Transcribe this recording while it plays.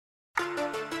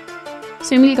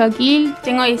soy Milka Kiel,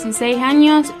 tengo 16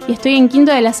 años y estoy en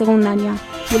quinto de la secundaria.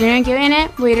 Y el año que viene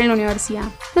voy a ir a la universidad.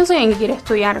 No sé en qué quiero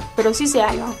estudiar, pero sí sé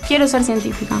algo. Quiero ser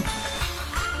científica.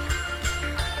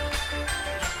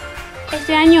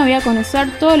 Este año voy a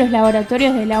conocer todos los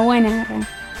laboratorios de la UNR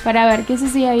para ver qué se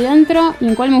sigue ahí dentro y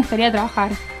en cuál me gustaría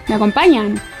trabajar. ¿Me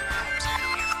acompañan?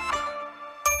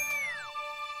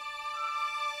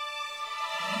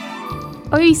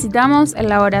 Hoy visitamos el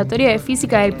Laboratorio de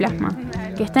Física del Plasma,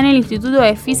 que está en el Instituto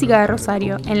de Física de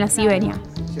Rosario, en la Siberia.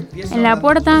 En la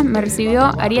puerta me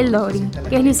recibió Ariel Dobri,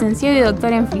 que es licenciado y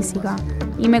doctor en física,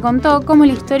 y me contó cómo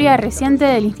es la historia reciente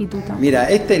del instituto. Mira,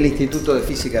 este es el Instituto de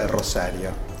Física de Rosario.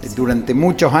 Durante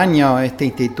muchos años este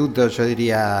instituto, yo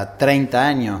diría 30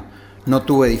 años, no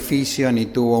tuvo edificio ni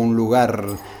tuvo un lugar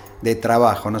de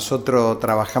trabajo. Nosotros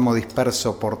trabajamos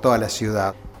dispersos por toda la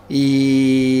ciudad.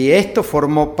 Y esto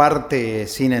formó parte,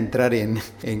 sin entrar en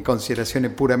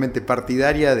consideraciones puramente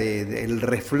partidarias, del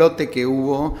reflote que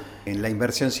hubo en la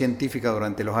inversión científica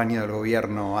durante los años del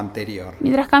gobierno anterior.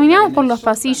 Mientras caminamos por los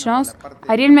pasillos,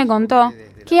 Ariel me contó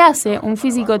qué hace un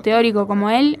físico teórico como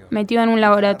él metido en un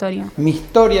laboratorio. Mi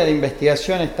historia de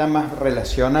investigación está más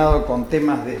relacionado con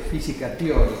temas de física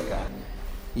teórica.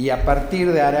 Y a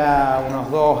partir de hará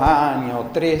unos 2 años o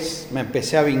 3 me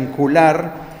empecé a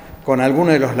vincular con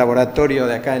algunos de los laboratorios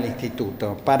de acá del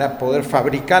instituto para poder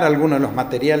fabricar algunos de los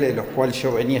materiales de los cuales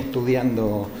yo venía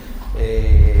estudiando.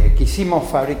 Quisimos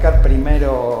fabricar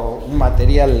primero un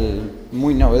material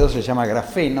muy novedoso, se llama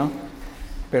grafeno,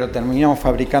 pero terminamos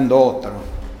fabricando otro.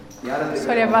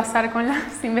 Suele pasar con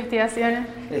las investigaciones,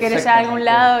 querés llegar a algún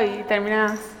lado y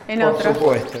terminás en otro. Por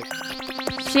supuesto.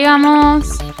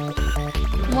 Llegamos,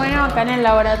 bueno, acá en el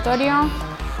laboratorio,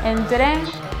 entré,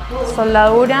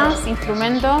 soldaduras,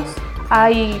 instrumentos,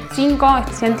 hay 5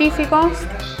 científicos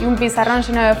y un pizarrón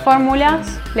lleno de fórmulas,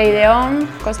 ley de Ohm,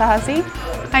 cosas así.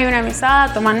 Hay una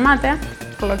mesada, toman mate,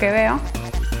 por lo que veo.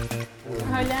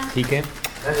 Hola. ¿Y qué?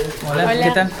 Hola.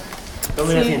 ¿Qué tal?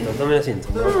 Tomen asiento, tomen asiento.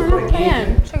 No, está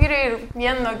bien. Yo quiero ir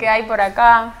viendo qué hay por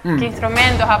acá, qué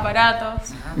instrumentos, aparatos.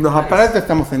 Los aparatos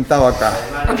estamos sentados acá.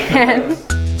 Bien.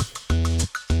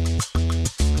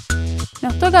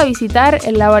 Nos toca visitar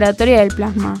el Laboratorio del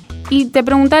Plasma. Y te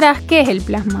preguntarás, ¿qué es el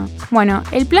plasma? Bueno,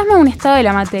 el plasma es un estado de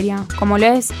la materia, como lo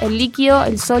es el líquido,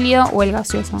 el sólido o el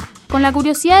gaseoso. Con la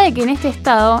curiosidad de que en este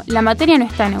estado la materia no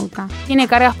está neutra, tiene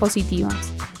cargas positivas.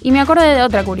 Y me acordé de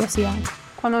otra curiosidad.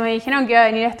 Cuando me dijeron que iba a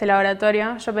venir a este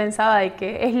laboratorio, yo pensaba de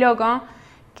que es loco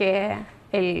que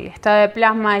el estado de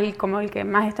plasma es como el que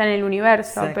más está en el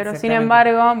universo, pero sin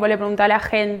embargo, vos le preguntás a la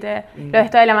gente los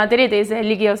estados de la materia y te dice el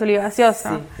líquido, sólido,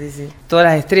 gaseoso. Sí. Todas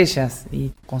las estrellas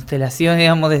y constelaciones,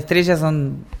 digamos, de estrellas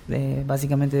son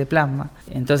básicamente de plasma.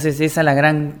 Entonces esa es la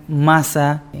gran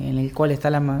masa en la cual está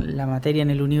la materia en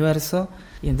el universo,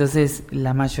 y entonces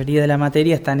la mayoría de la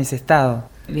materia está en ese estado.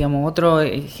 Digamos, otro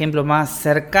ejemplo más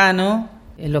cercano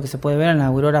es lo que se puede ver en las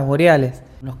auroras boreales.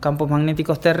 Los campos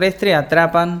magnéticos terrestres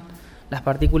atrapan las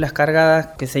partículas cargadas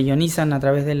que se ionizan a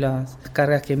través de las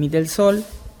cargas que emite el Sol,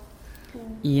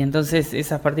 y entonces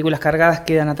esas partículas cargadas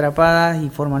quedan atrapadas y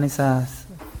forman esas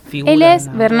figuras. Él es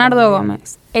Bernardo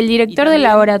Gómez, el director del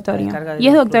laboratorio, y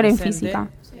es doctor en física.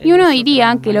 Y uno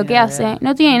diría que lo que hace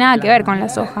no tiene nada que ver con la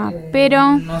soja,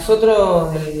 pero...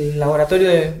 Nosotros, el Laboratorio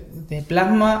de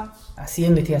Plasma, hacía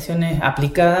investigaciones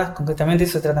aplicadas, concretamente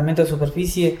eso, tratamiento de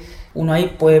superficie. Uno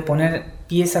ahí puede poner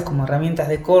piezas como herramientas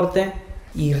de corte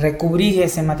y recubrís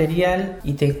ese material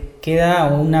y te queda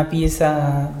una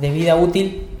pieza de vida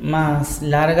útil más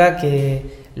larga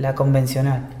que la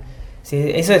convencional. Sí,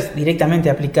 eso es directamente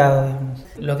aplicado, digamos.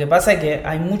 Lo que pasa es que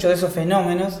hay muchos de esos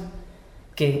fenómenos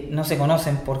que no se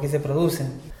conocen por qué se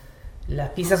producen.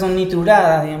 Las piezas son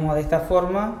nitruradas, digamos, de esta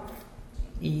forma,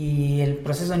 y el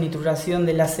proceso de nitruración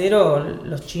del acero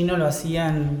los chinos lo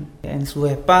hacían en su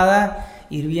espada,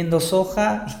 hirviendo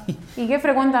soja. ¿Y qué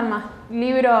frecuentan más?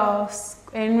 ¿Libros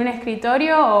en un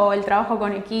escritorio o el trabajo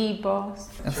con equipos?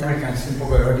 Yo me cansé un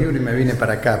poco de los libros y me vine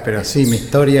para acá, pero sí, mi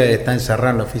historia está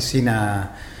encerrada en la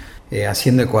oficina,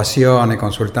 haciendo ecuaciones,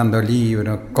 consultando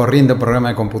libros, corriendo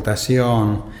programas de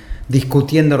computación,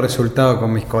 discutiendo resultados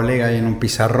con mis colegas ahí en un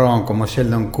pizarrón como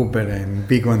Sheldon Cooper en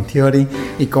Big Bang Theory,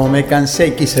 y como me cansé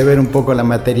y quise ver un poco la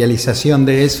materialización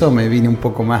de eso, me vine un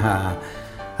poco más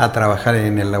a trabajar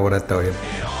en el laboratorio.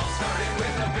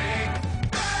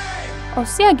 O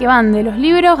sea que van de los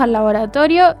libros al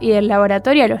laboratorio y del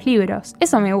laboratorio a los libros.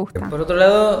 Eso me gusta. Por otro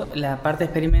lado, la parte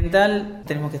experimental,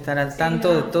 tenemos que estar al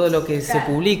tanto de todo lo que se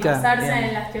publica. Basarse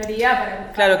en la teoría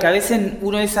para... Claro, que a veces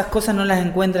uno de esas cosas no las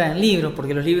encuentra en libros,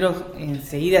 porque los libros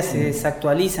enseguida se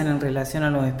desactualizan en relación a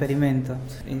los experimentos.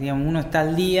 Digamos, uno está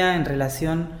al día en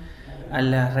relación a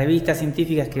las revistas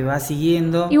científicas que va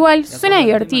siguiendo. Igual, suena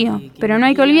divertido, pero no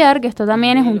hay que olvidar que esto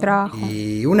también es un trabajo.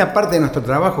 Y una parte de nuestro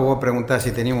trabajo, vos preguntás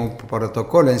si teníamos un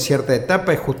protocolo en cierta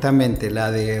etapa, es justamente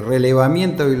la de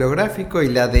relevamiento bibliográfico y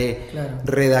la de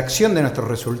redacción de nuestros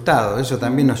resultados. Eso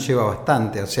también nos lleva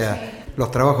bastante, o sea,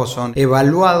 los trabajos son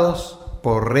evaluados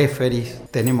por referees,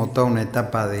 tenemos toda una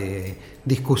etapa de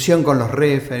discusión con los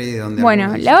referees. Donde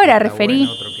bueno, la hora referí,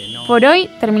 por hoy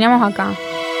terminamos acá.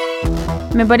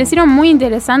 Me parecieron muy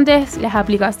interesantes las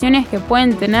aplicaciones que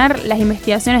pueden tener las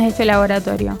investigaciones de este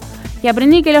laboratorio y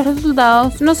aprendí que los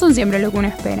resultados no son siempre lo que uno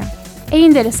espera. Es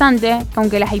interesante que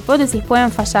aunque las hipótesis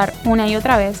pueden fallar una y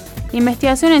otra vez, la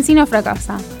investigación en sí no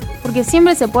fracasa, porque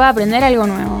siempre se puede aprender algo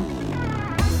nuevo.